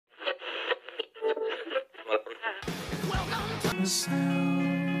Two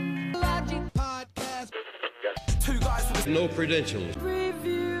guys with no credentials.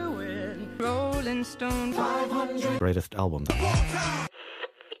 reviewing Rolling Stone 500 greatest album.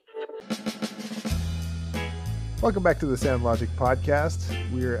 Welcome back to the Sound Logic podcast.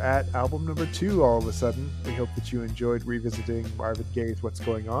 We're at album number 2 all of a sudden. We hope that you enjoyed revisiting Marvin Gaye's What's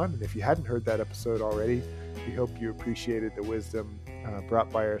Going On. And if you hadn't heard that episode already, we hope you appreciated the wisdom brought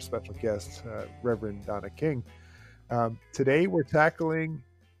by our special guest, Reverend Donna King. Today we're tackling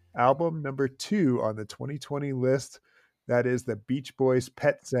album number 2 on the 2020 list. That is the Beach Boys'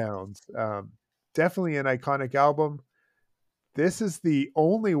 Pet Sounds. Definitely an iconic album. This is the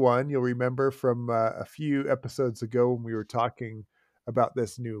only one you'll remember from a few episodes ago when we were talking about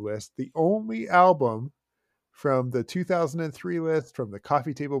this new list. The only album from the 2003 list, from the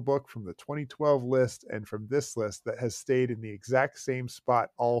Coffee Table Book, from the 2012 list, and from this list that has stayed in the exact same spot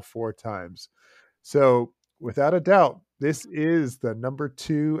all 4 times. So without a doubt, this is the number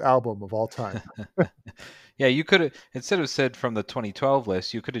 2 album of all time. Yeah, you could have, instead of said from the 2012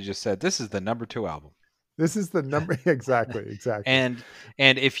 list, you could have just said, this is the number 2 album. This is the number. Exactly. And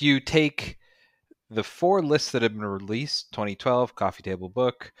if you take the 4 lists that have been released, 2012, Coffee Table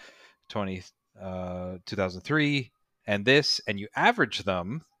Book, 2003, and this, and you average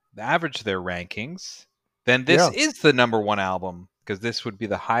their rankings, then this is the number 1 album, because this would be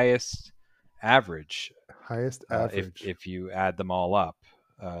the highest average. If you add them all up.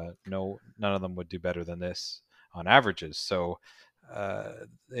 None of them would do better than this on averages. So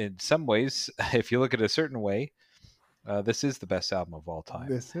in some ways, if you look at it a certain way, this is the best album of all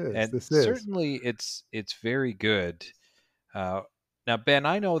time. Certainly it's very good. Now, Ben,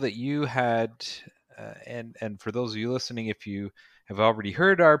 I know that you had, and for those of you listening, if you have already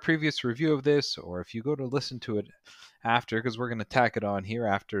heard our previous review of this, or if you go to listen to it after, because we're going to tack it on here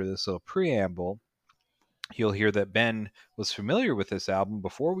after this little preamble, you'll hear that Ben was familiar with this album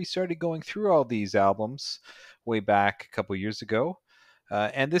before we started going through all these albums way back a couple years ago.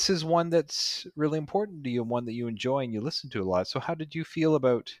 And this is one that's really important to you and one that you enjoy and you listen to a lot. So how did you feel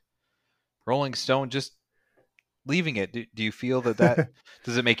about Rolling Stone just leaving it? Do you feel that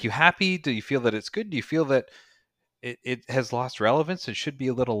does it make you happy? Do you feel that it's good? Do you feel that it has lost relevance and should be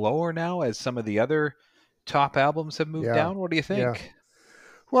a little lower now as some of the other top albums have moved down? What do you think? Yeah.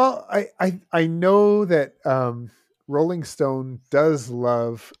 Well, I know that Rolling Stone does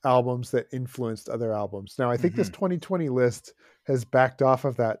love albums that influenced other albums. Now, I think this 2020 list has backed off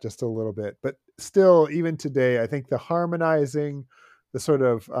of that just a little bit, but still, even today, I think the harmonizing, the sort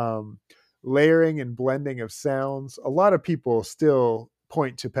of layering and blending of sounds, a lot of people still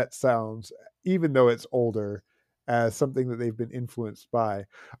point to Pet Sounds, even though it's older, as something that they've been influenced by.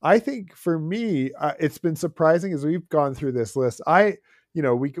 I think for me, it's been surprising as we've gone through this list.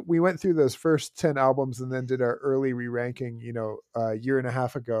 We went through those first 10 albums and then did our early re-ranking, a year and a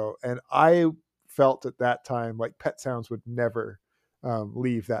half ago. And I felt at that time like Pet Sounds would never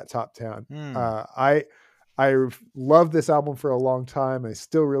leave that top 10. I loved this album for a long time. I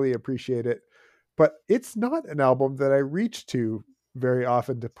still really appreciate it, but it's not an album that I reach to very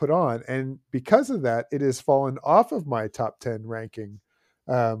often to put on. And because of that, it has fallen off of my top 10 ranking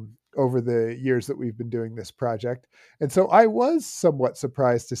over the years that we've been doing this project. And so I was somewhat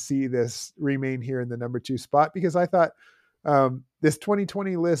surprised to see this remain here in the number 2 spot, because I thought this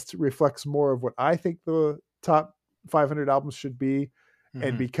 2020 list reflects more of what I think the top 500 albums should be.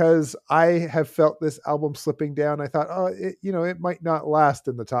 And because I have felt this album slipping down, I thought, it might not last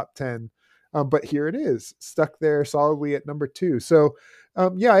in the top 10. But here it is, stuck there solidly at number 2. So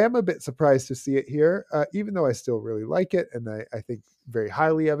I am a bit surprised to see it here, even though I still really like it. And I think very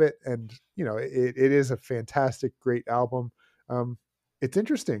highly of it. And, it is a fantastic, great album. It's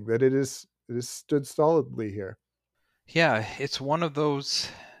interesting that it is stood solidly here. Yeah, it's one of those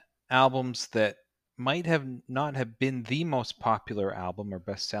albums that might have not have been the most popular album or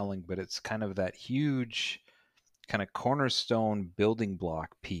best-selling, but it's kind of that huge kind of cornerstone building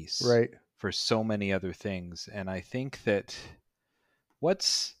block piece. Right. For so many other things. And I think that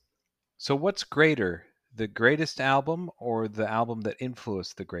what's greater, the greatest album or the album that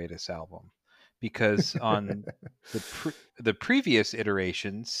influenced the greatest album? Because on the previous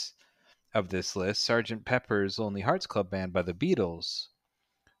iterations of this list, Sgt. Pepper's Lonely Hearts Club Band by the Beatles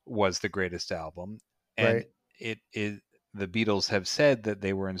was the greatest album. And the Beatles have said that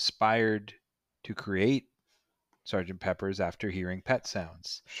they were inspired to create Sgt. Pepper's after hearing Pet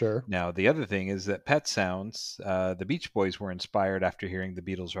Sounds. Sure. Now, the other thing is that Pet Sounds, the Beach Boys were inspired after hearing the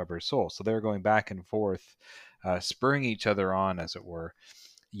Beatles' Rubber Soul. So they're going back and forth, spurring each other on, as it were.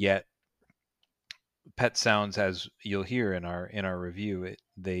 Yet, Pet Sounds, as you'll hear in our review,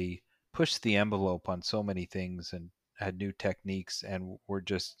 they pushed the envelope on so many things and had new techniques, and were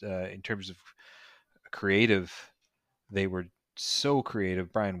just in terms of creative, they were so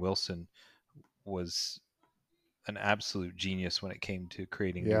creative. Brian Wilson was an absolute genius when it came to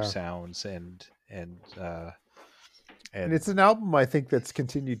creating new sounds, and it's an album I think that's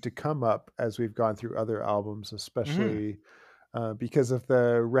continued to come up as we've gone through other albums, especially because of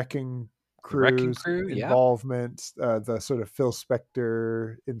the Wrecking Crew's involvement, the sort of Phil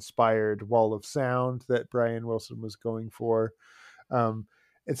Spector inspired wall of sound that Brian Wilson was going for. And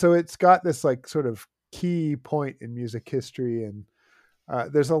so it's got this like sort of key point in music history, and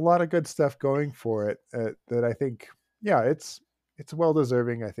there's a lot of good stuff going for it that I think, it's well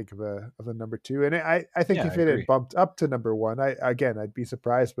deserving, I think, of a number 2. And I think if it had bumped up to number 1, I'd be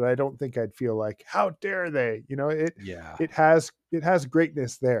surprised, but I don't think I'd feel like, how dare they? It has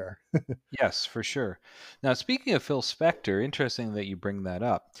greatness there. Yes, for sure. Now, speaking of Phil Spector, interesting that you bring that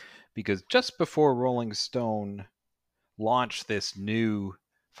up, because just before Rolling Stone launched this new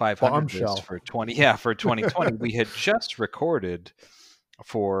 500 list for 2020, we had just recorded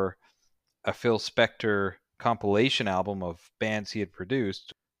for a Phil Spector compilation album of bands he had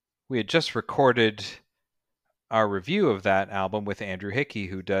produced. We had just recorded our review of that album with Andrew Hickey,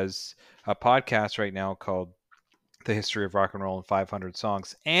 who does a podcast right now called The History of Rock and Roll in 500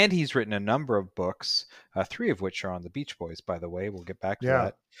 Songs, and he's written a number of books, 3 of which are on the Beach Boys, by the way. We'll get back to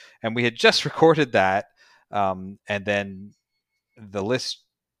that. And we had just recorded that, and then the list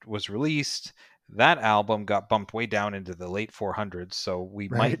was released. That album got bumped way down into the late 400s, so we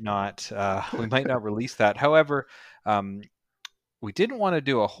might not release that. However, we didn't want to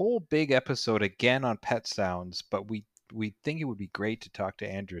do a whole big episode again on Pet Sounds, but we think it would be great to talk to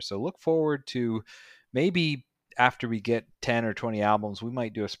Andrew. So look forward to maybe after we get 10 or 20 albums, we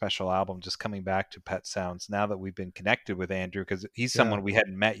might do a special album just coming back to Pet Sounds now that we've been connected with Andrew, because he's someone we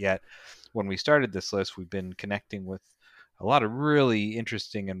hadn't met yet. When we started this list, we've been connecting with a lot of really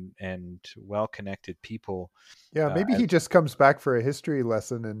interesting and well-connected people. Yeah, maybe he just comes back for a history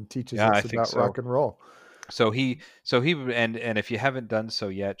lesson and teaches us about rock and roll. So he and if you haven't done so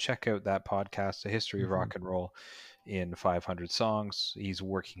yet, check out that podcast, A History of Rock and Roll in 500 Songs. He's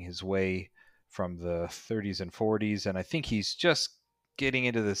working his way from the 30s and 40s, and I think he's just getting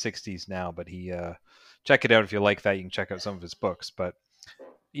into the 60s now, but he check it out if you like that. You can check out some of his books. But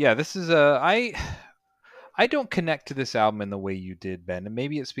yeah, this is I don't connect to this album in the way you did, Ben, and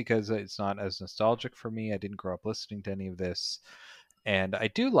maybe it's because it's not as nostalgic for me. I didn't grow up listening to any of this, and I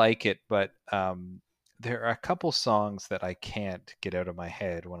do like it, but there are a couple songs that I can't get out of my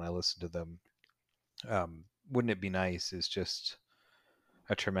head when I listen to them. Wouldn't It Be Nice is just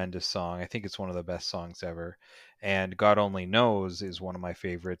a tremendous song. I think it's one of the best songs ever, and God Only Knows is one of my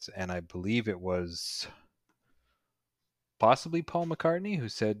favorites, and I believe it was possibly Paul McCartney who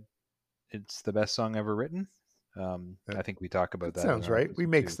said it's the best song ever written. I think we talk about that. Sounds right. We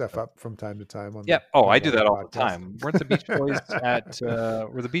make stuff up from time to time. I do that all the time. Weren't the Beach Boys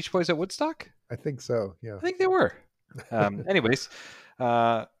were the Beach Boys at Woodstock? I think so. Yeah, I think they were. Anyways,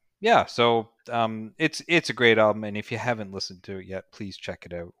 so it's a great album, and if you haven't listened to it yet, please check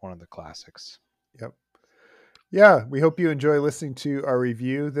it out. One of the classics. Yep. Yeah, we hope you enjoy listening to our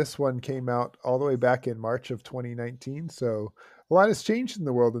review. This one came out all the way back in March of 2019, so a lot has changed in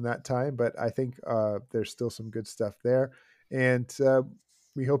the world in that time, but I think there's still some good stuff there. And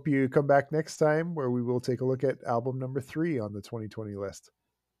we hope you come back next time, where we will take a look at album number 3 on the 2020 list.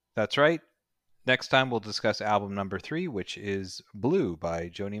 That's right. Next time we'll discuss album number 3, which is Blue by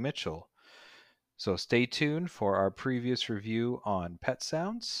Joni Mitchell. So stay tuned for our previous review on Pet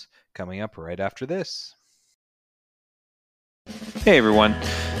Sounds, coming up right after this. Hey everyone,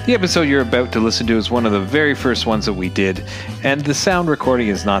 the episode you're about to listen to is one of the very first ones that we did, and the sound recording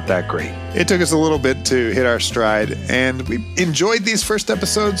is not that great. It took us a little bit to hit our stride, and we enjoyed these first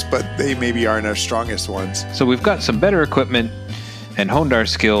episodes, but they maybe aren't our strongest ones. So we've got some better equipment and honed our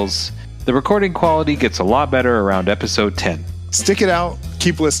skills. The recording quality gets a lot better around episode 10. Stick it out,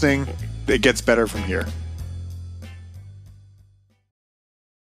 keep listening, it gets better from here.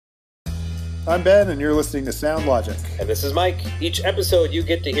 I'm Ben, and you're listening to Sound Logic. And this is Mike. Each episode, you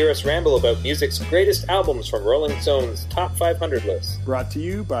get to hear us ramble about music's greatest albums from Rolling Stone's Top 500 list. Brought to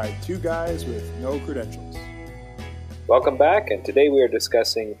you by 2 guys with no credentials. Welcome back, and today we are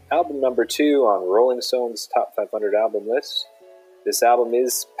discussing album number 2 on Rolling Stone's Top 500 album list. This album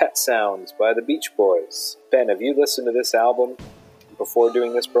is Pet Sounds by the Beach Boys. Ben, have you listened to this album before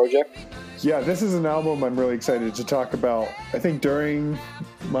doing this project? Yeah, this is an album I'm really excited to talk about. I think during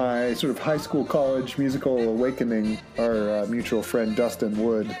my sort of high school, college musical awakening, our mutual friend Dustin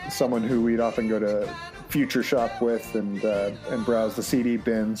Wood, someone who we'd often go to future shop with and browse the CD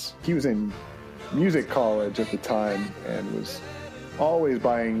bins. He was in music college at the time and was always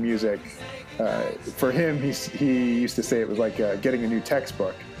buying music. For him, he used to say it was like getting a new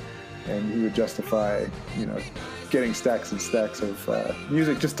textbook, and he would justify, getting stacks and stacks of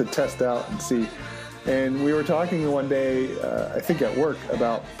music just to test out and see. And we were talking one day, I think at work,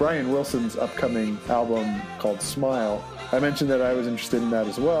 about Brian Wilson's upcoming album called Smile. I mentioned that I was interested in that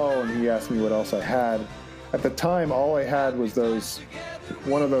as well, and he asked me what else I had. At the time, all I had was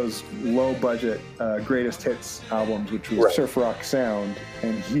one of those low-budget greatest hits albums, which was Surf Rock Sound.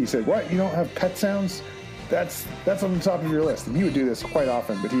 And he said, "What? You don't have Pet Sounds? That's on the top of your list." And he would do this quite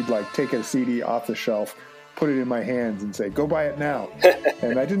often, but he'd take a CD off the shelf, put it in my hands, and say, "Go buy it now."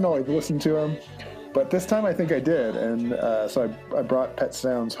 And I didn't always listen to him, but this time I think I did. And so I brought Pet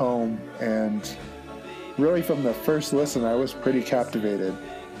Sounds home, and really from the first listen, I was pretty captivated.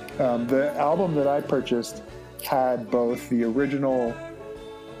 The album that I purchased had both the original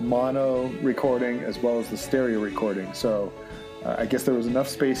mono recording as well as the stereo recording. So I guess there was enough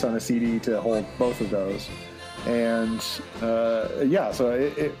space on a CD to hold both of those. And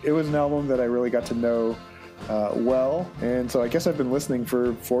so it was an album that I really got to know well. And so I guess I've been listening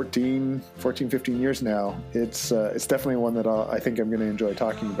for 15 years now. It's definitely one that I think I'm going to enjoy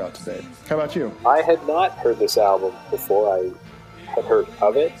talking about today. How about you? I had not heard this album before. I had heard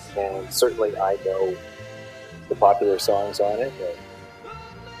of it, and certainly I know the popular songs on it.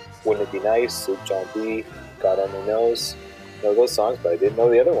 Wouldn't It Be Nice, Sleep John B, God Only Knows. I know those songs, but I didn't know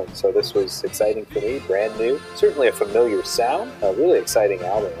the other ones. So this was exciting for me, brand new. Certainly a familiar sound, a really exciting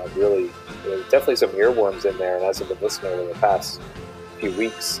album. There's definitely some earworms in there, and as I've been listening over the past few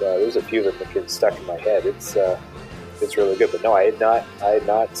weeks, there's a few that have been stuck in my head. It's really good. But no, I had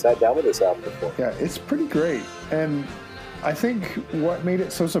not sat down with this album before. Yeah, it's pretty great. And I think what made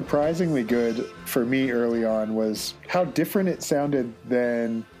it so surprisingly good for me early on was how different it sounded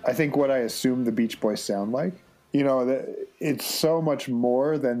than I think what I assumed the Beach Boys sound like. It's so much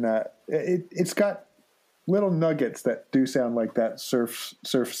more than that. It's got little nuggets that do sound like that surf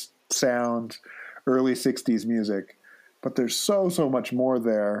sound, early 60s music. But there's so much more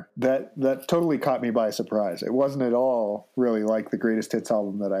there that totally caught me by surprise. It wasn't at all really like the greatest hits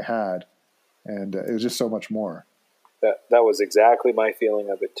album that I had. And it was just so much more. That was exactly my feeling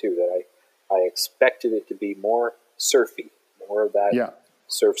of it too. That I expected it to be more surfy, more of that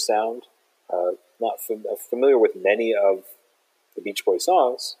surf sound. Not familiar with many of the Beach Boys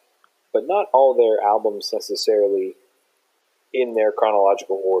songs, but not all their albums necessarily in their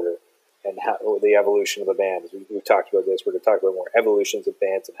chronological order and how the evolution of the band. We've talked about this. We're going to talk about more evolutions of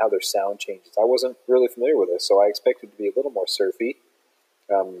bands and how their sound changes. I wasn't really familiar with this, so I expected it to be a little more surfy.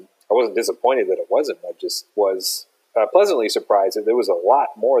 I wasn't disappointed that it wasn't. I just was pleasantly surprised that there was a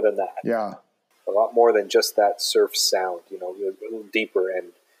lot more than that. Yeah. A lot more than just that surf sound, a little deeper.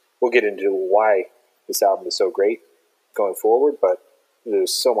 And we'll get into why this album is so great going forward, but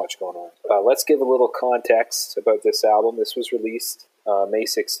there's so much going on. Let's give a little context about this album. This was released May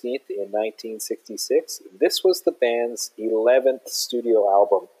 16th in 1966. This was the band's 11th studio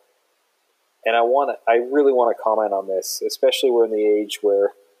album. And I really want to comment on this, especially we're in the age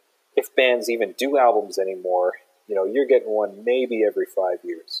where if bands even do albums anymore, you're getting one maybe every 5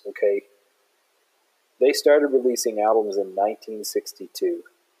 years, okay? They started releasing albums in 1962.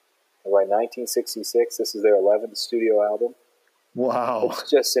 And by 1966, this is their 11th studio album. Wow.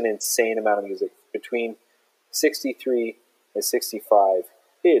 It's just an insane amount of music. Between 63 and 65,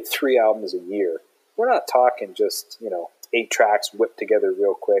 they had 3 albums a year. We're not talking just, 8 tracks whipped together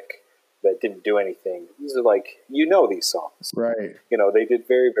real quick that didn't do anything. These are these songs. Right. They did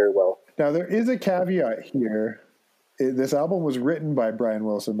very, very well. Now, there is a caveat here. This album was written by Brian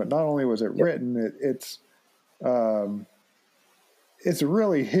Wilson, but not only was it written, it's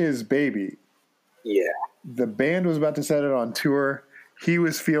really his baby. Yeah. The band was about to set it on tour. He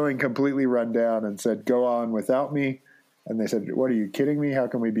was feeling completely run down and said, "Go on without me." And they said, "What, are you kidding me? How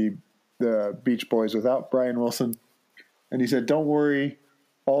can we be the Beach Boys without Brian Wilson?" And he said, "Don't worry.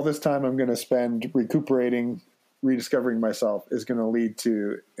 All this time I'm going to spend recuperating, rediscovering myself is going to lead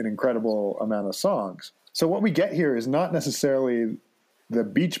to an incredible amount of songs." So what we get here is not necessarily the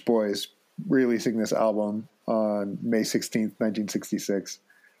Beach Boys releasing this album on May 16th, 1966.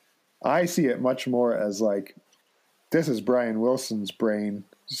 I see it much more as this is Brian Wilson's brain,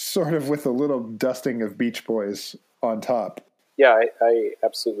 sort of with a little dusting of Beach Boys on top. Yeah, I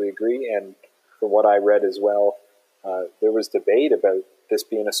absolutely agree. And from what I read as well, there was debate about this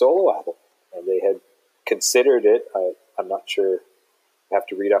being a solo album. And they had considered it. I'm not sure. I have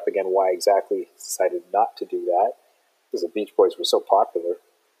to read up again why exactly he decided not to do that, because the Beach Boys were so popular.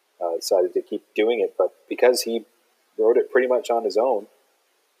 decided to keep doing it. But because he wrote it pretty much on his own,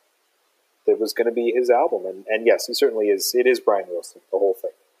 it was going to be his album. And yes, it certainly is. It is Brian Wilson, the whole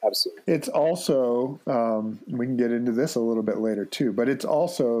thing. Absolutely. It's also, we can get into this a little bit later too, but it's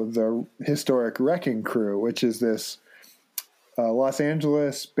also the historic Wrecking Crew, which is this Los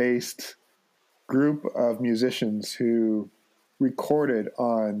Angeles-based group of musicians who recorded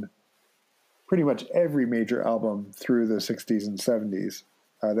on pretty much every major album through the 60s and 70s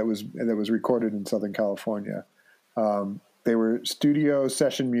that was recorded in Southern California. They were studio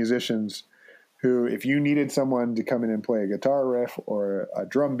session musicians who, if you needed someone to come in and play a guitar riff or a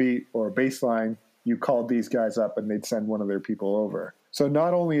drum beat or a bass line, you called these guys up and they'd send one of their people over. So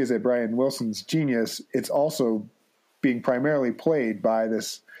not only is it Brian Wilson's genius, it's also being primarily played by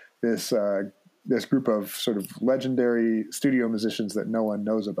this group of sort of legendary studio musicians that no one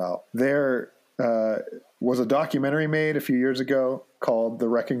knows about. There was a documentary made a few years ago called The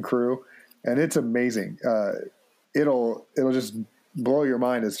Wrecking Crew, and it's amazing. It'll just blow your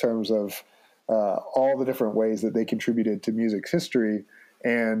mind in terms of all the different ways that they contributed to music's history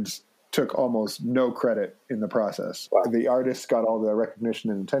and took almost no credit in the process. Wow. The artists got all the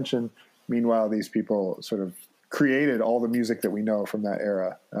recognition and attention. Meanwhile, these people sort of created all the music that we know from that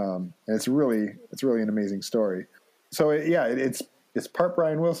era. And it's really an amazing story. So it's part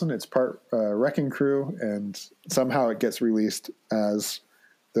Brian Wilson, it's part Wrecking Crew, and somehow it gets released as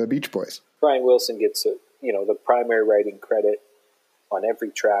the Beach Boys. Brian Wilson gets the primary writing credit on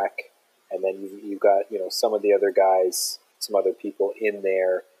every track. And then you've got, some of the other guys, some other people in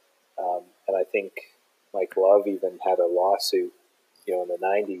there. And I think Mike Love even had a lawsuit, in the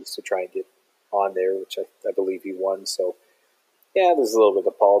 90s to try and get on there, which I believe he won. So, yeah, there's a little bit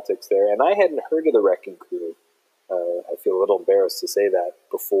of politics there. And I hadn't heard of the Wrecking Crew. I feel a little embarrassed to say that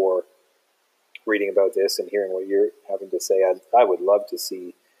before reading about this and hearing what you're having to say. I would love to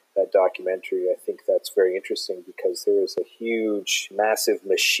see that documentary. I think that's very interesting because there is a huge, massive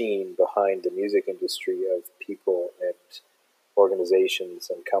machine behind the music industry of people and organizations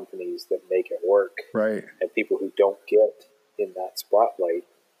and companies that make it work. Right. And people who don't get in that spotlight.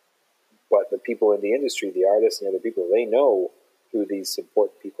 But the people in the industry, the artists and the other people, they know who these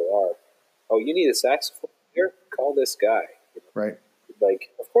important people are. Oh, you need a saxophone? Here, call this guy. Right.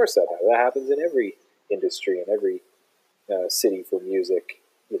 Like, of course that happens in every industry and every city for music.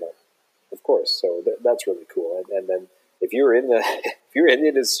 Of course. So that's really cool. And then if you're in the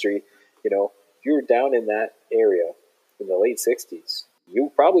industry, if you were down in that area in the late 60s,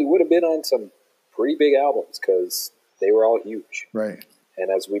 you probably would have been on some pretty big albums because they were all huge. Right. And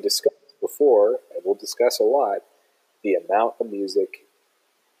as we discussed before, and we'll discuss a lot, the amount of music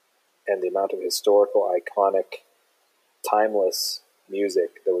and the amount of historical, iconic, timeless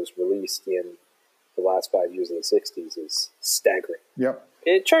music that was released in the last 5 years of the 60s is staggering. Yep.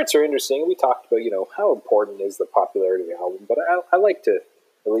 Charts are interesting. We talked about, how important is the popularity of the album, but I like to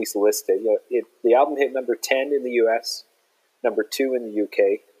at least list it. The album hit number 10 in the U.S., number 2 in the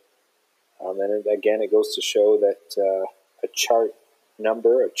U.K., and again, it goes to show that a chart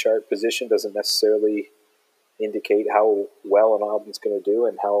number, a chart position doesn't necessarily indicate how well an album's going to do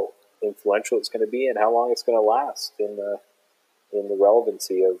and how influential it's going to be and how long it's going to last in the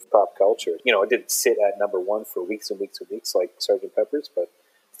relevancy of pop culture. It didn't sit at number 1 for weeks and weeks and weeks like Sgt. Pepper's, but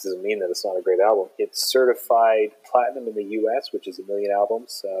it doesn't mean that it's not a great album. It's certified platinum in the U.S., which is 1 million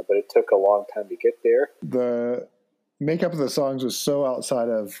albums, but it took a long time to get there. The makeup of the songs was so outside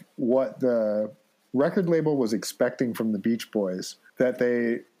of what the record label was expecting from the Beach Boys that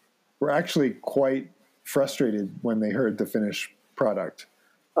they were actually quite frustrated when they heard the finished product.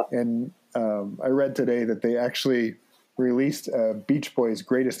 Huh. And I read today that they actually released a Beach Boys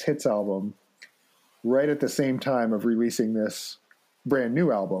greatest hits album right at the same time of releasing this brand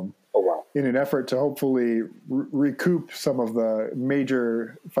new album. Oh, wow. In an effort to hopefully recoup some of the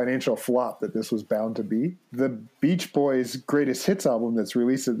major financial flop that this was bound to be. The Beach Boys greatest hits album that's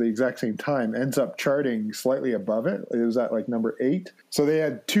released at the exact same time ends up charting slightly above it. It was at like number 8. So they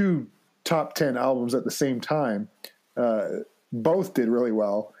had 2 top 10 albums at the same time. Both did really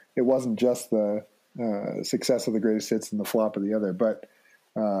well. It wasn't just the success of the greatest hits and the flop of the other, but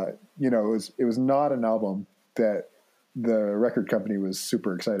it was not an album that the record company was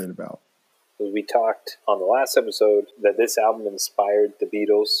super excited about. We talked on the last episode that this album inspired the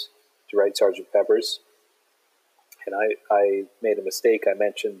Beatles to write Sgt. Pepper's, and I made a mistake. I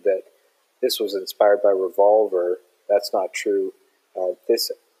mentioned that this was inspired by Revolver. That's not true.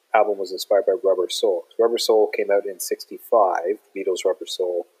 This album was inspired by Rubber Soul. Rubber Soul came out in '65, Beatles' Rubber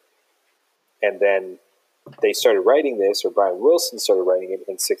Soul. And then they started writing this, or Brian Wilson started writing it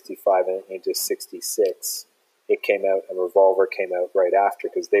in '65 and into '66 it came out, and Revolver came out right after,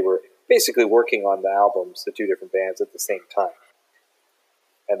 because they were basically working on the albums, the two different bands, at the same time.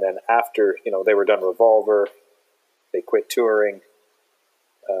 And then after, they were done Revolver, they quit touring,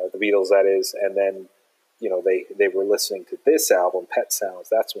 the Beatles, that is, and then, they were listening to this album, Pet Sounds.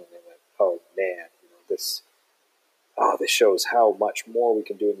 That's when they went, oh man, this shows how much more we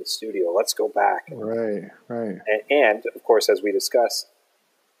can do in the studio. Let's go back. Right. And of course, as we discussed,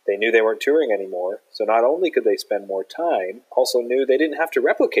 they knew they weren't touring anymore. So not only could they spend more time, also knew they didn't have to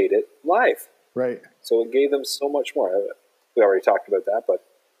replicate it live. Right. So it gave them so much more. We already talked about that, but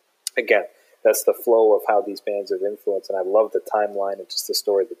again, that's the flow of how these bands have influenced, and I love the timeline and just the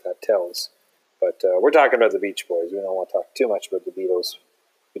story that tells. But we're talking about the Beach Boys. We don't want to talk too much about the Beatles.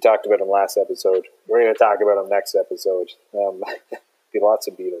 We talked about them last episode. We're going to talk about them next episode. Be lots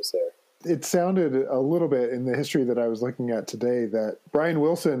of Beatles there. It sounded a little bit in the history that I was looking at today that Brian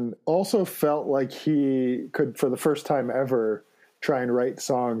Wilson also felt like he could, for the first time ever, try and write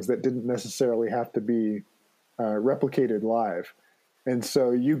songs that didn't necessarily have to be replicated live. And so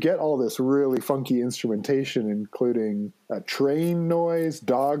you get all this really funky instrumentation, including a train noise,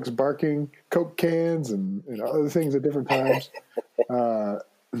 dogs barking, Coke cans, and other things at different times.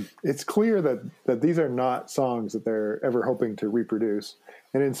 It's clear that these are not songs that they're ever hoping to reproduce.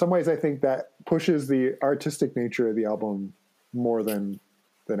 And in some ways, I think that pushes the artistic nature of the album more than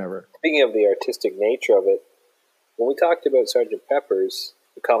ever. Speaking of the artistic nature of it, when we talked about Sgt. Pepper's,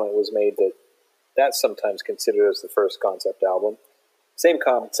 the comment was made that that's sometimes considered as the first concept album. Same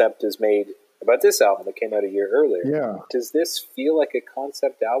concept is made about this album that came out a year earlier. Yeah. Does this feel like a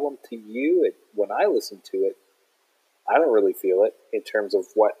concept album to you? When I listen to it, I don't really feel it in terms of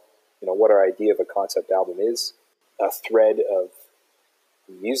what our idea of a concept album is. A thread of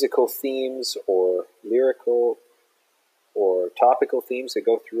musical themes or lyrical or topical themes that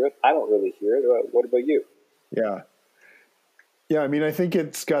go through it. I don't really hear it. What about you? Yeah. Yeah, I mean, I think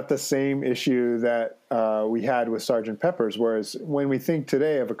it's got the same issue that we had with Sgt. Pepper's, whereas when we think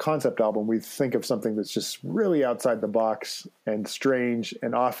today of a concept album, we think of something that's just really outside the box and strange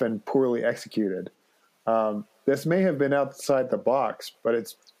and often poorly executed. This may have been outside the box, but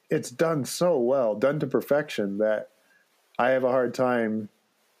it's done so well, done to perfection, that I have a hard time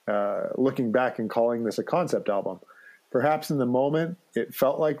looking back and calling this a concept album. Perhaps in the moment it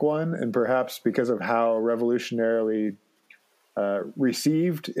felt like one, and perhaps because of how revolutionarily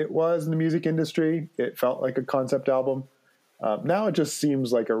received it was in the music industry, it felt like a concept album. Now it just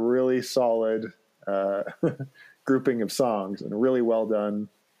seems like a really solid grouping of songs and a really well done,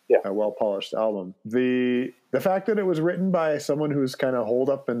 well polished album. The fact that it was written by someone who's kind of holed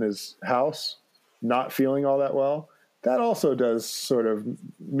up in his house, not feeling all that well, that also does sort of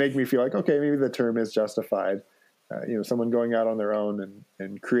make me feel like, okay, maybe the term is justified. Someone going out on their own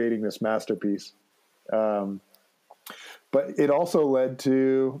and creating this masterpiece. But it also led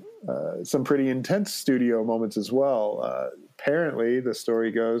to some pretty intense studio moments as well. Apparently, the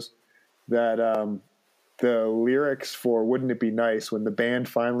story goes that the lyrics for Wouldn't It Be Nice, when the band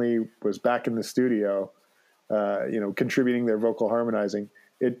finally was back in the studio, contributing their vocal harmonizing,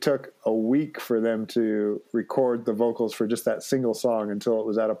 it took a week for them to record the vocals for just that single song until it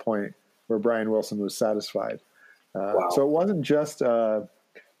was at a point where Brian Wilson was satisfied. Wow. So it wasn't just...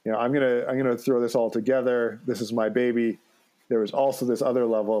 I'm gonna throw this all together. This is my baby. There was also this other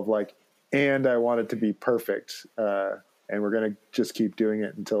level of like, and I want it to be perfect, and we're gonna just keep doing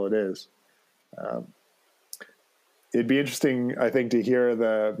it until it is. It'd be interesting, I think, to hear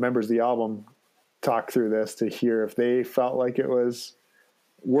the members of the album talk through this, to hear if they felt like it was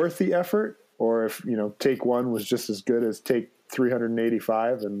worth the effort, or if take one was just as good as take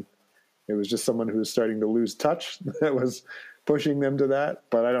 385, and it was just someone who was starting to lose touch that was pushing them to that.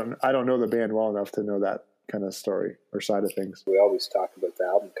 But I don't know the band well enough to know that kind of story or side of things. We always talk about the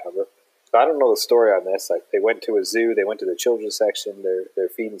album cover. I don't know the story on this. Like, they went to a zoo, they went to the children's section, they're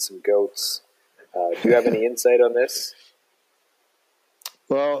feeding some goats. Do you have any insight on this?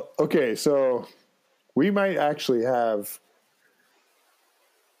 Well, okay, so we might actually have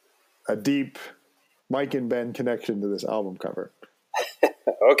a deep Mike and Ben connection to this album cover.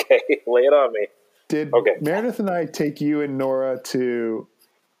 Okay, lay it on me. Did Meredith and I take you and Nora to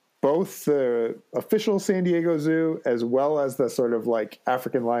both the official San Diego Zoo as well as the sort of like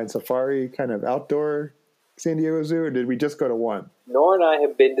African Lion Safari kind of outdoor San Diego Zoo, or did we just go to one? Nora and I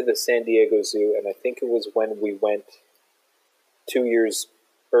have been to the San Diego Zoo, and I think it was when we went 2 years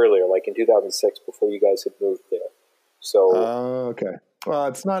earlier, like in 2006, before you guys had moved there. So, okay. Well,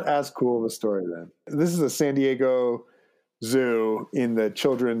 it's not as cool of a story then. This is a San Diego Zoo in the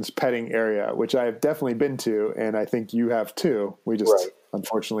children's petting area, which I've definitely been to, and I think you have too. We just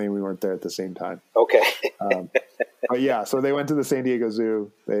unfortunately, we weren't there at the same time. Okay. But yeah, so they went to the San Diego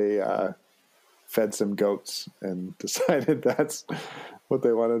Zoo. They fed some goats and decided that's what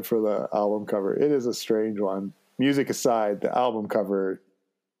they wanted for the album cover. It is a strange one. Music aside, the album cover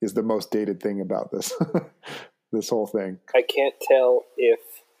is the most dated thing about this this whole thing. I can't tell if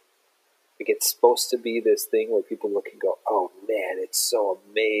it's supposed to be this thing where people look and go, "Oh man, it's so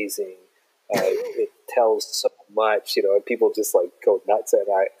amazing! It tells so much," and people just like go nuts. And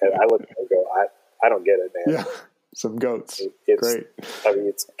I look and go, "I don't get it, man." Yeah, some goats. It's great. I mean,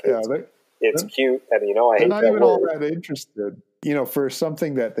 it's cute, and I hate they're not that even word. all that interested. For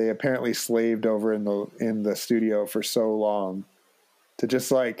something that they apparently slaved over in the studio for so long, to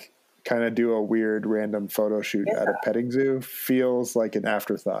just like kind of do a weird random photo shoot at a petting zoo feels like an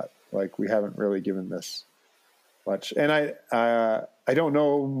afterthought. Like we haven't really given this much. And I don't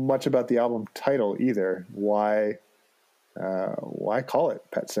know much about the album title either. Why call it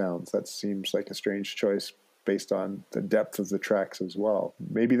Pet Sounds? That seems like a strange choice based on the depth of the tracks as well.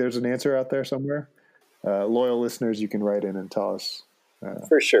 Maybe there's an answer out there somewhere. Loyal listeners, you can write in and tell us.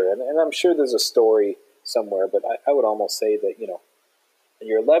 For sure. And I'm sure there's a story somewhere, but I would almost say that,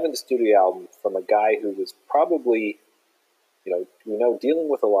 your 11th studio album from a guy who was probably, dealing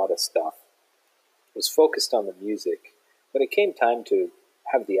with a lot of stuff, was focused on the music. When it came time to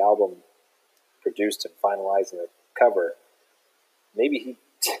have the album produced and finalized in a cover, maybe he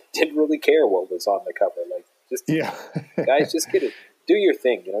didn't really care what was on the cover. Like, guys, just get it, do your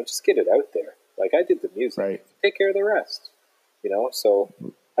thing, just get it out there. Like I did the music, right. Take care of the rest, so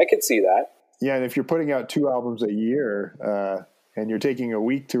I could see that. Yeah. And if you're putting out 2 albums a year, and you're taking a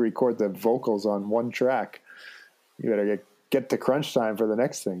week to record the vocals on one track, you better get to crunch time for the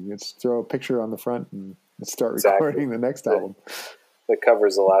next thing. Let's throw a picture on the front and start recording the next album. The cover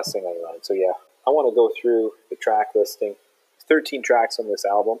is the last thing on your mind. So yeah, I want to go through the track listing. 13 tracks on this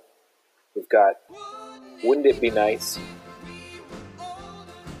album. We've got Wouldn't It Be Nice?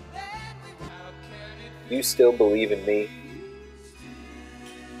 You Still Believe in Me?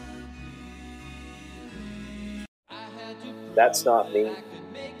 That's Not Me.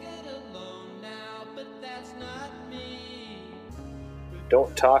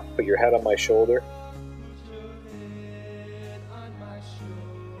 Don't Talk, Put Your Head on My Shoulder.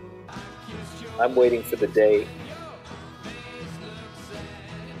 I'm Waiting for the Day.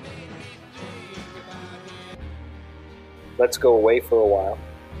 Let's Go Away for a While.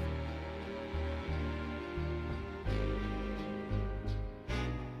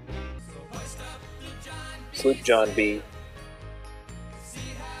 Sloop John B.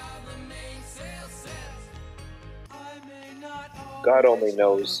 God Only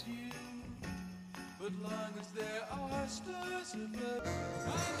Knows.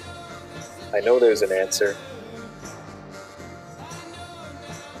 I Know There's an Answer.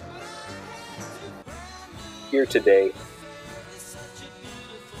 Here Today.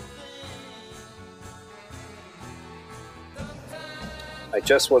 I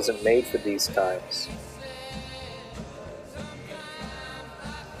Just Wasn't Made for These Times.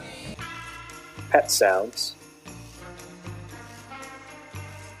 Pet Sounds.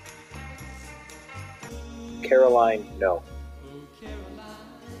 Caroline, No.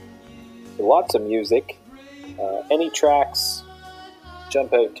 So lots of music. Any tracks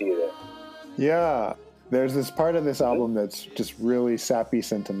jump out to you there? Yeah, there's this part of this album that's just really sappy,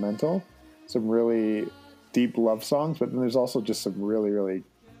 sentimental. Some really deep love songs, but then there's also just some really, really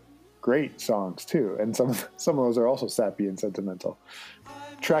great songs too. And some of those are also sappy and sentimental.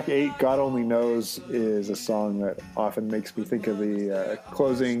 Track 8, God Only Knows, is a song that often makes me think of the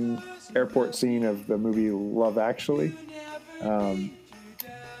closing airport scene of the movie Love Actually.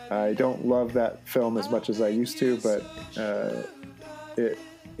 I don't love that film as much as I used to, but it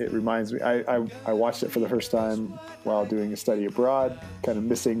reminds me. I watched it for the first time while doing a study abroad, kind of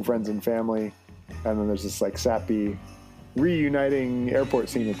missing friends and family, and then there's this like sappy reuniting airport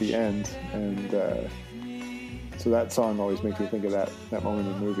scene at the end, and so that song always makes me think of that moment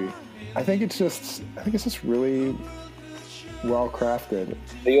in the movie. I think it's just really well crafted.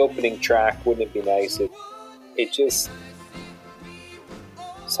 The opening track, Wouldn't It Be Nice? It just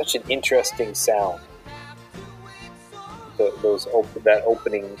such an interesting sound. That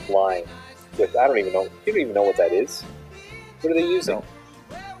opening line with I don't even know. You don't even know what that is. What are they using? No.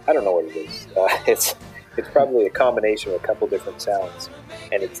 I don't know what it is. It's probably a combination of a couple different sounds,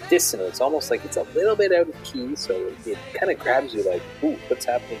 and it's dissonant. It's almost like it's a little bit out of key, so it kind of grabs you like, ooh, what's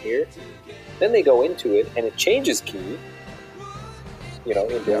happening here? Then they go into it, and it changes key,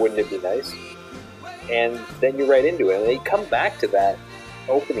 into Wouldn't It Be Nice? And then you're right into it, and they come back to that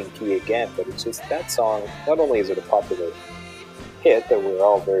opening key again, but it's just that song, not only is it a popular hit that we're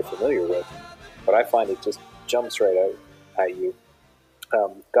all very familiar with, but I find it just jumps right out at you.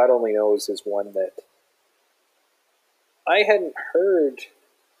 God Only Knows is one that I hadn't heard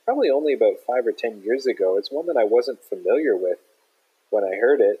probably only about 5 or 10 years ago. It's one that I wasn't familiar with when I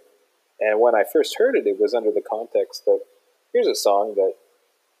heard it. And when I first heard it, it was under the context that here's a song that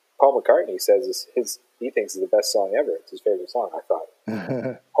Paul McCartney says he thinks is the best song ever. It's his favorite song. I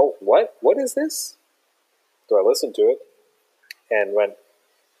thought, oh, what? What is this? So I listened to it and went,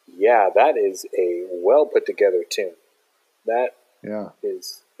 yeah, that is a well put together tune.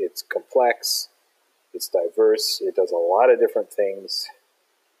 It's complex, it's diverse, it does a lot of different things.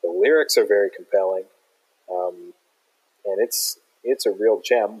 The lyrics are very compelling, and it's a real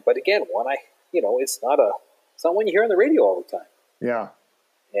gem. But again, it's not one you hear on the radio all the time. Yeah.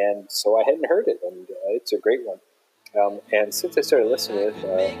 And so I hadn't heard it, and it's a great one. And since I started listening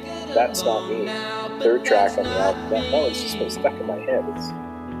to it, That's Not Me, third track on the album, that one's just been stuck in my head.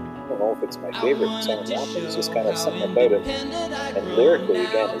 I don't know if it's my favorite song on the album. It's just kind of something about it. And lyrically,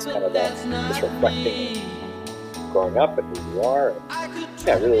 again, it's kind of this reflecting of growing up and who you are. And,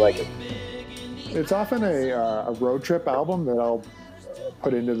 yeah, I really like it. It's often a road trip album that I'll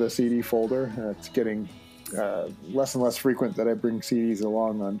put into the CD folder. It's getting less and less frequent that I bring CDs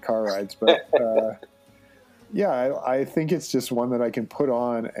along on car rides. But yeah, I think it's just one that I can put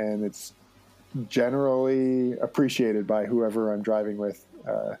on, and it's generally appreciated by whoever I'm driving with,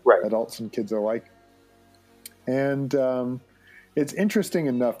 adults and kids alike. And it's interesting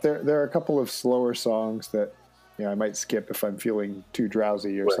enough. There are a couple of slower songs that I might skip if I'm feeling too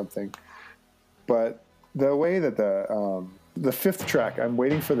drowsy or something. But the way that the fifth track, I'm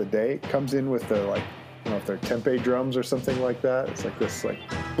Waiting for the Day, comes in with the, like, I don't know if they're tempe drums or something like that. It's like this, like,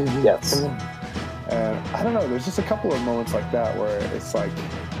 yes. And I don't know, there's just a couple of moments like that where it's like,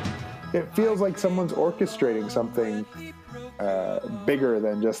 it feels like someone's orchestrating something bigger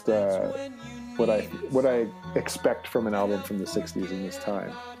than just what I expect from an album from the 60s in this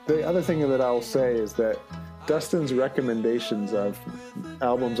time. The other thing that I'll say is that Dustin's recommendations of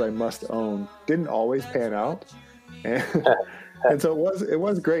albums I must own didn't always pan out. And so it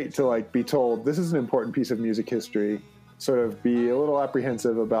was great to, like, be told this is an important piece of music history, sort of be a little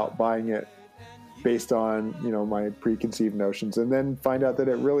apprehensive about buying it based on, my preconceived notions, and then find out that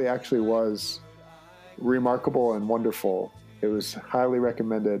it really actually was remarkable and wonderful. It was highly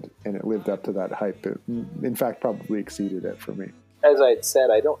recommended, and it lived up to that hype. It, in fact, probably exceeded it for me. As I had said,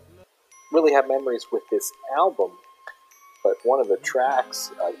 I don't really have memories with this album, but one of the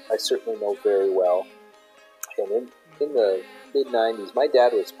tracks I certainly know very well. And in the mid-'90s, my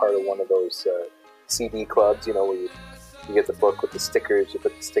dad was part of one of those CD clubs, where you get the book with the stickers, you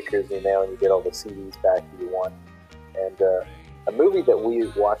put the stickers in the mail, and you get all the CDs back that you want. And a movie that we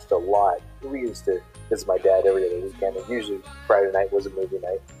watched a lot, we used to visit my dad every other weekend, and usually Friday night was a movie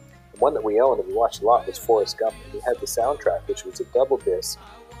night. The one that we owned and we watched a lot was Forrest Gump. We had the soundtrack, which was a double disc,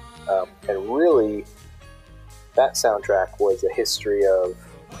 and really, that soundtrack was a history of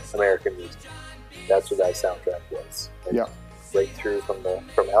American music. That's what that soundtrack was. And right through from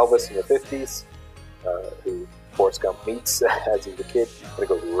Elvis in the 50s, who Forrest Gump meets as he's a kid, and it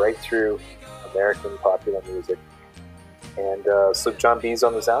goes right through American popular music. And so John B's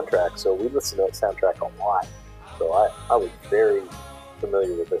on the soundtrack, so we listened to that soundtrack a lot. So I was very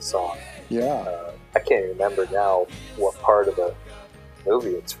familiar with this song. Yeah. I can't even remember now what part of the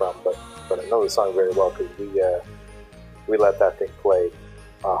movie it's from, but I know the song very well because we let that thing play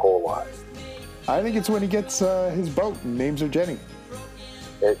a whole lot. I think it's when he gets his boat and names her Jenny.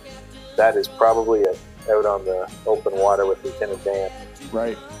 That is probably it, out on the open water with Lieutenant Dan.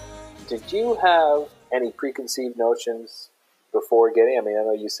 Right. Did you have any preconceived notions before getting? I mean, I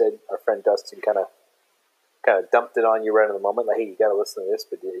know you said our friend Dustin kind of dumped it on you right in the moment, like, hey, you got to listen to this.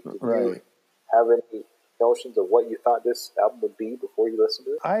 But did you have any notions of what you thought this album would be before you listened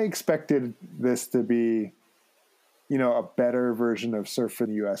to it? I expected this to be, a better version of Surf for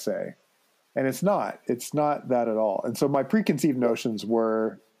the USA. And it's not. It's not that at all. And so my preconceived notions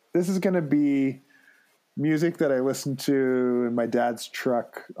were, this is going to be music that I listened to in my dad's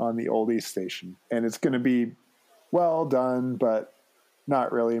truck on the oldies station. And it's going to be well done, but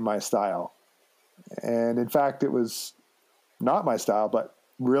not really my style. And in fact, it was not my style, but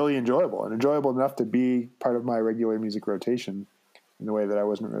really enjoyable, and enjoyable enough to be part of my regular music rotation in a way that I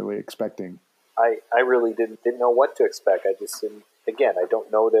wasn't really expecting. I really didn't know what to expect. I just didn't. Again, I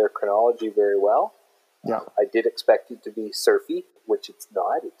don't know their chronology very well. Yeah. I did expect it to be surfy, which it's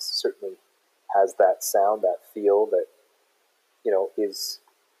not. It certainly has that sound, that feel that, is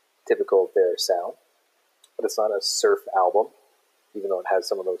typical of their sound. But it's not a surf album, even though it has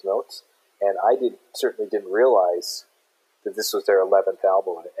some of those notes. And I certainly didn't realize that this was their 11th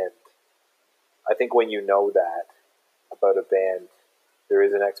album, and I think when you know that about a band, there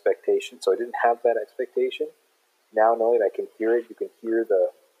is an expectation. So I didn't have that expectation. Now knowing I can hear it, you can hear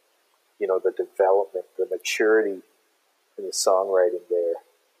the development, the maturity in the songwriting there,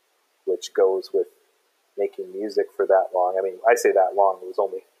 which goes with making music for that long. I mean, I say that long, it's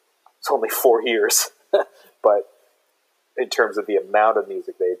only 4 years, but in terms of the amount of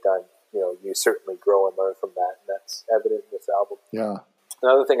music they had done, you certainly grow and learn from that, and that's evident in this album. Yeah.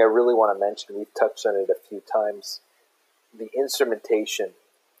 Another thing I really want to mention, we've touched on it a few times, the instrumentation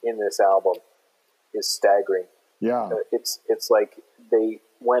in this album is staggering. Yeah. It's like they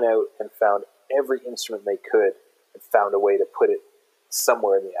went out and found every instrument they could and found a way to put it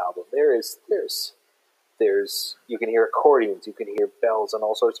somewhere in the album. There's you can hear accordions, you can hear bells and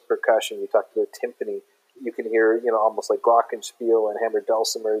all sorts of percussion. You talked about timpani. You can hear, almost like glockenspiel and hammered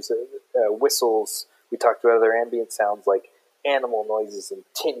dulcimers, whistles. We talked about other ambient sounds like animal noises and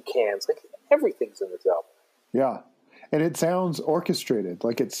tin cans. Like everything's in this album. Yeah, and it sounds orchestrated.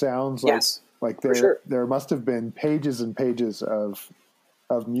 Like it sounds like yes, like there must have been pages and pages of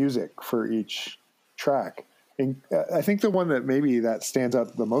music for each track. And I think the one that maybe that stands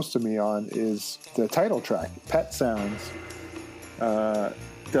out the most to me on is the title track, Pet Sounds.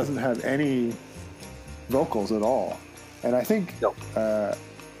 Doesn't have any vocals at all. And I think that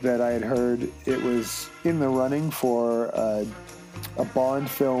I had heard it was in the running for a Bond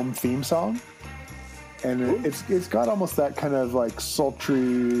film theme song. And it's got almost that kind of like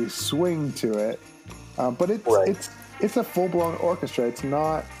sultry swing to it. But it's a full-blown orchestra. It's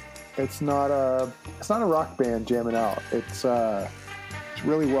not a rock band jamming out. It's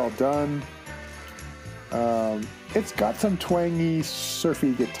really well done. It's got some twangy,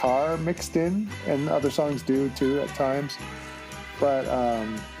 surfy guitar mixed in, and other songs do too at times. But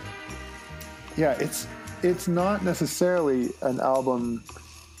it's not necessarily an album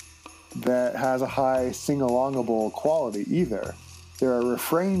that has a high sing-alongable quality either. There are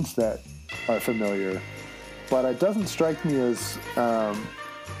refrains that are familiar, but it doesn't strike me as a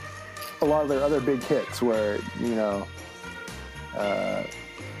lot of their other big hits where,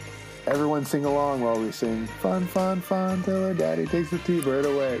 everyone sing along while we sing fun, fun, fun till our daddy takes the T-bird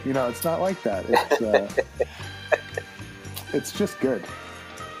away. It's not like that. It's it's just good.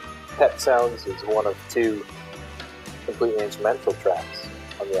 Pet Sounds is one of 2 completely instrumental tracks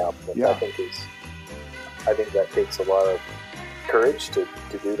on the album, which I think that takes a lot of courage to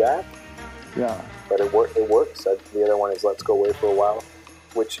do that. Yeah. But it works. The other one is Let's Go Away for a While,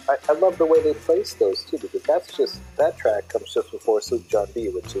 which I love the way they place those too, because that track comes just before Sloop John B,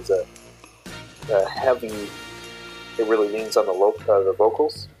 which is a heavy. It really leans on the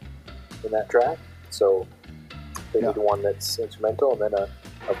vocals in that track. So they need one that's instrumental and then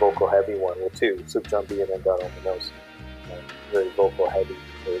a vocal heavy one, or 2, Sloop John B and then God Only Knows. Very vocal heavy,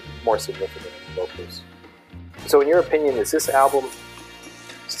 or more significant vocals. So in your opinion, is this album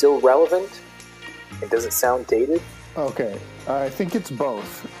still relevant? And does it sound dated? Okay, I think it's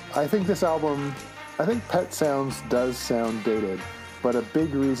both. I think Pet Sounds does sound dated, but a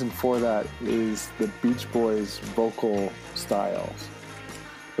big reason for that is the Beach Boys' vocal styles.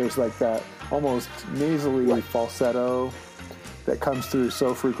 There's like that almost nasally falsetto that comes through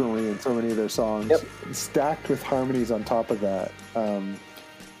so frequently in so many of their songs, stacked with harmonies on top of that.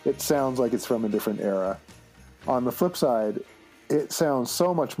 It sounds like it's from a different era. On the flip side, it sounds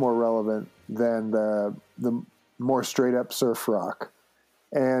so much more relevant than the more straight up surf rock.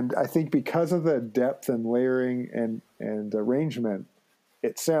 And I think because of the depth and layering and arrangement,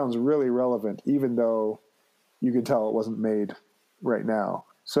 it sounds really relevant, even though you can tell it wasn't made right now.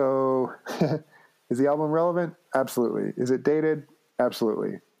 So is the album relevant? Absolutely. Is it dated?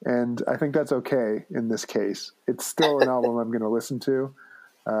 Absolutely. And I think that's okay in this case. It's still an album I'm going to listen to,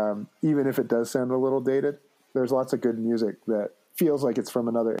 even if it does sound a little dated. There's lots of good music that feels like it's from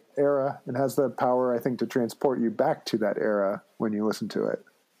another era and has the power, I think, to transport you back to that era when you listen to it.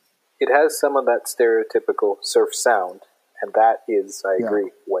 It has some of that stereotypical surf sound, and that is, I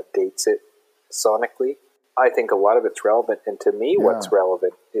agree, what dates it sonically. I think a lot of it's relevant, and to me what's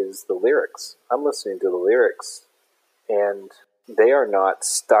relevant is the lyrics. I'm listening to the lyrics, and they are not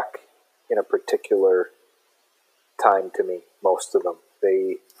stuck in a particular time to me, most of them.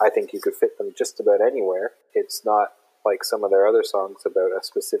 I think you could fit them just about anywhere. It's not like some of their other songs about a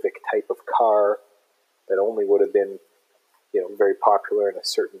specific type of car that only would have been, very popular in a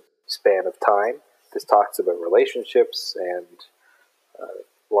certain span of time. This talks about relationships and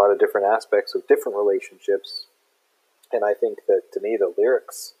a lot of different aspects of different relationships. And I think that, to me, the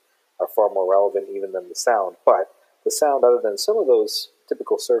lyrics are far more relevant even than the sound. But the sound, other than some of those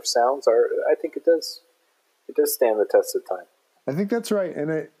typical surf sounds, I think it does it does stand the test of time. I think that's right, and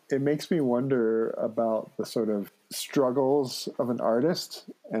it makes me wonder about the sort of struggles of an artist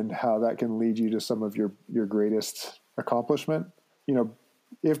and how that can lead you to some of your greatest accomplishment. You know,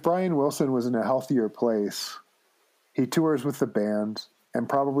 if Brian Wilson was in a healthier place, he tours with the band and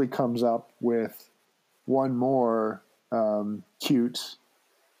probably comes up with one more cute,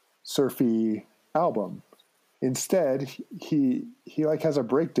 surfy album. Instead, he like has a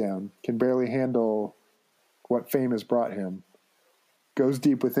breakdown, can barely handle what fame has brought him, goes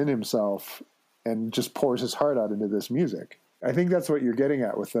deep within himself, and just pours his heart out into this music. I think that's what you're getting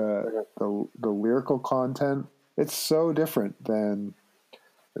at with the lyrical content. It's so different than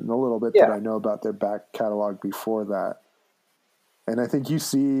the little bit that I know about their back catalog before that. And I think you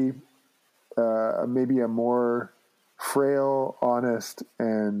see maybe a more frail, honest,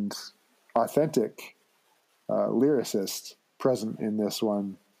 and authentic lyricist present in this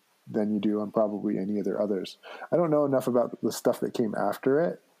one than you do on probably any of their others. I don't know enough about the stuff that came after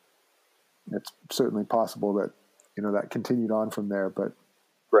it. It's certainly possible that, you know, that continued on from there, but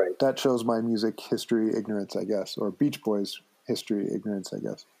that shows my music history ignorance, I guess, or Beach Boys history ignorance, I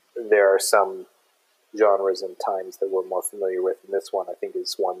guess. There are some genres and times that we're more familiar with, and this one I think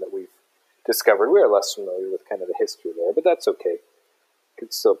is one that we've discovered. We are less familiar with kind of the history there, but that's okay.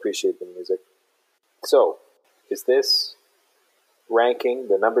 Could still appreciate the music. So, is this ranking,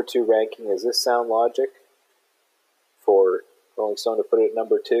 the number 2 ranking, is this sound logic for Rolling Stone to put it at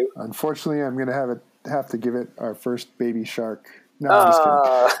number 2? Unfortunately, I'm going to have to give it our first Baby Shark. No, I'm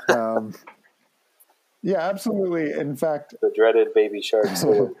just kidding. Yeah, absolutely. In fact, the dreaded Baby Shark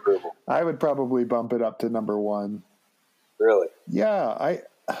seal of approval. I would probably bump it up to number 1. Really? Yeah,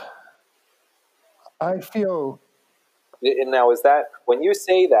 I feel. And now, is that, when you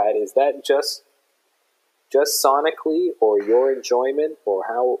say that, is that just sonically, or your enjoyment, or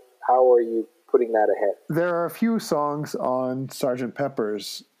how are you putting that ahead? There are a few songs on Sgt.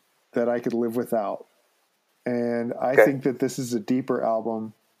 Pepper's that I could live without, and I think that this is a deeper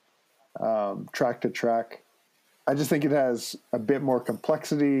album, track to track. I just think it has a bit more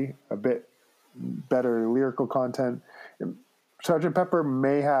complexity, a bit better lyrical content. Sgt. Pepper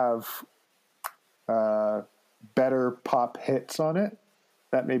may have better pop hits on it.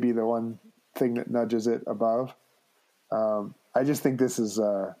 That may be the one thing that nudges it above. I just think this is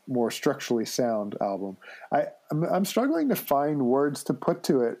a more structurally sound album. I'm struggling to find words to put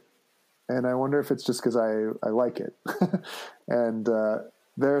to it, and I wonder if it's just because I like it. And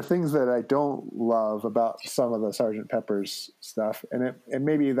there are things that I don't love about some of the Sgt. Pepper's stuff, and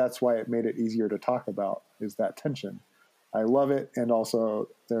maybe that's why it made it easier to talk about, is that tension. I love it, and also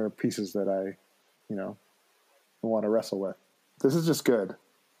there are pieces that I want to wrestle with. This is just good.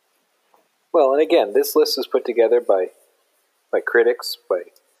 Well, and again, this list is put together by critics, by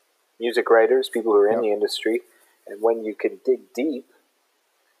music writers, people who are in the industry, and when you can dig deep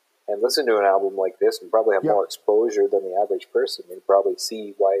and listen to an album like this and probably have more exposure than the average person, you probably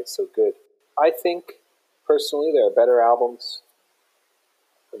see why it's so good. I think, personally, there are better albums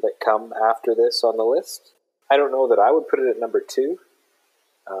that come after this on the list. I don't know that I would put it at number 2.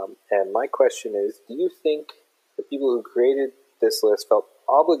 And my question is, do you think the people who created this list felt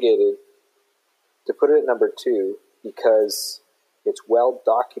obligated to put it at number 2 because it's well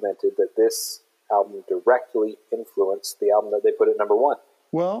documented that this album directly influenced the album that they put at number 1?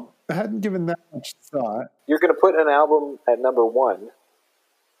 Well, I hadn't given that much thought. You're going to put an album at number 1.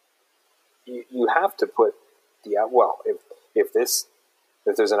 You have to put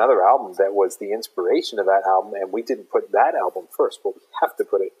if there's another album that was the inspiration of that album and we didn't put that album first, well, we have to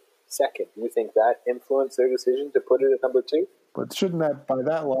put it second. Do you think that influenced their decision to put it at number 2? But shouldn't that, by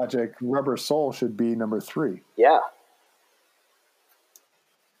that logic, Rubber Soul should be number 3? Yeah.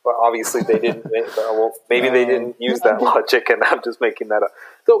 Well, obviously they didn't. Well, maybe they didn't use that logic, and I'm just making that up.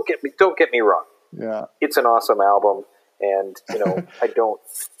 Don't get me wrong. Yeah, it's an awesome album, and I don't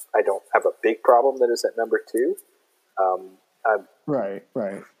have a big problem that it's at number 2. Right.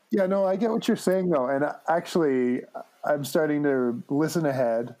 Yeah, no, I get what you're saying though, and actually, I'm starting to listen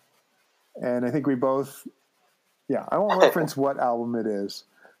ahead, and I think we both. Yeah, I won't reference what album it is,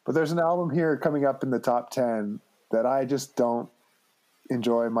 but there's an album here coming up in the top 10 that I just don't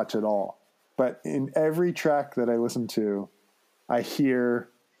enjoy much at all. But in every track that I listen to, I hear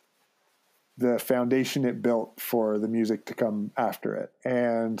the foundation it built for the music to come after it.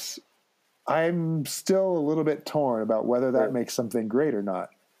 And I'm still a little bit torn about whether that makes something great or not.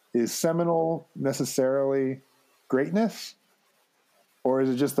 Is seminal necessarily greatness? Or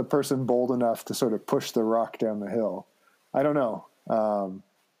is it just the person bold enough to sort of push the rock down the hill? I don't know.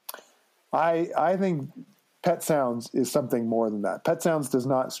 I think Pet Sounds is something more than that. Pet Sounds does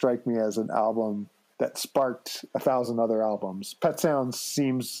not strike me as an album that sparked 1,000 other albums. Pet Sounds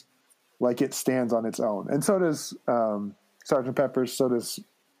seems like it stands on its own, and so does Sgt. Pepper's, so does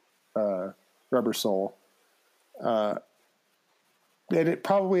Rubber Soul. And it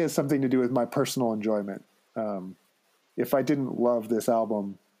probably has something to do with my personal enjoyment. If I didn't love this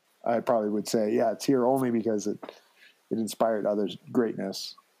album, I probably would say, yeah, it's here only because it inspired others'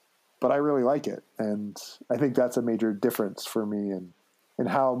 greatness. But I really like it, and I think that's a major difference for me in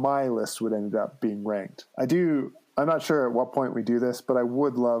how my list would end up being ranked. I'm not sure at what point we do this, but I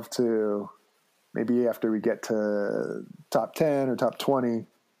would love to, maybe after we get to top 10 or top 20,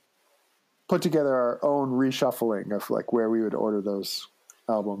 put together our own reshuffling of like where we would order those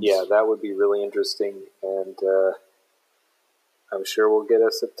albums. Yeah, that would be really interesting, and I'm sure we'll get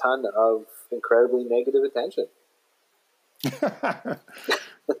us a ton of incredibly negative attention.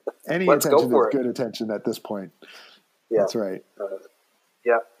 Any attention is good attention at this point. Yeah. That's right.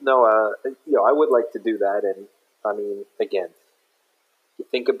 I would like to do that, and I mean, again, you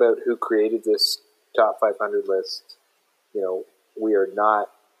think about who created this top 500 list. We are not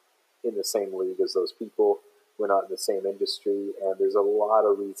in the same league as those people. We're not in the same industry, and there's a lot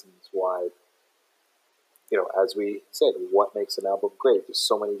of reasons why. As we said, what makes an album great? There's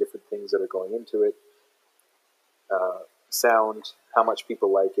so many different things that are going into it. Sound, how much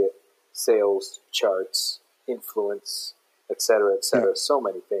people like it, sales, charts, influence, etc., etc. Yeah. So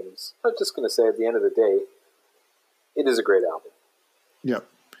many things. I'm just going to say, at the end of the day, it is a great album. Yep.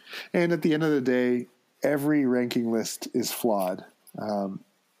 And at the end of the day, every ranking list is flawed.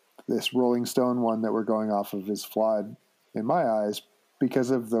 This Rolling Stone one that we're going off of is flawed in my eyes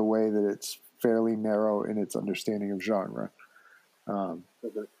because of the way that it's fairly narrow in its understanding of genre.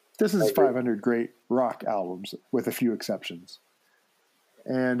 This is 500 great rock albums with a few exceptions.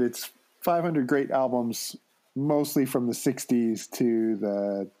 And it's 500 great albums mostly from the 60s to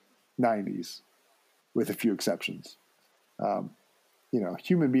the 90s with a few exceptions.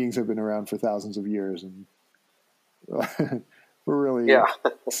 Human beings have been around for thousands of years, and we're really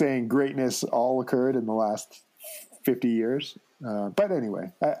saying greatness all occurred in the last 50 years. But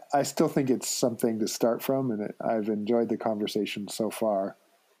anyway, I still think it's something to start from, and I've enjoyed the conversation so far.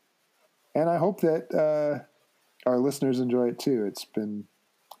 And I hope that our listeners enjoy it too.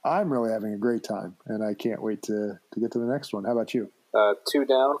 I'm really having a great time, and I can't wait to get to the next one. How about you? 2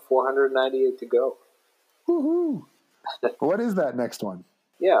 down, 498 to go. Woohoo! What is that next one?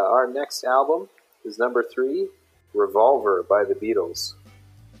 Yeah, our next album is number 3, Revolver by the Beatles.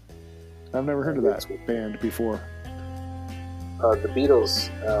 I've never heard of that band before. The Beatles,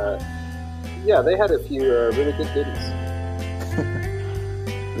 they had a few really good ditties.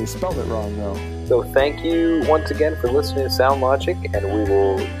 They spelled it wrong, though. So thank you once again for listening to Sound Logic, and we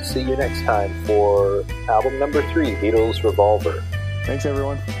will see you next time for album number 3, Beatles Revolver. Thanks,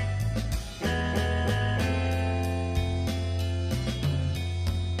 everyone.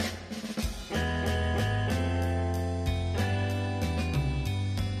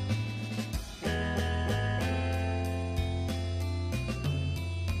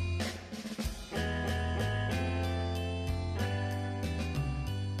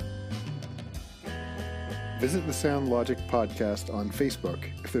 Visit the Sound Logic podcast on Facebook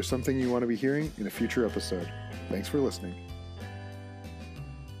if there's something you want to be hearing in a future episode. Thanks for listening.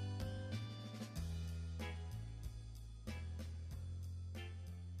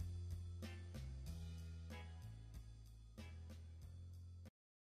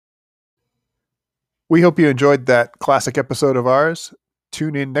 We hope you enjoyed that classic episode of ours.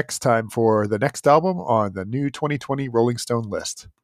 Tune in next time for the next album on the new 2020 Rolling Stone list.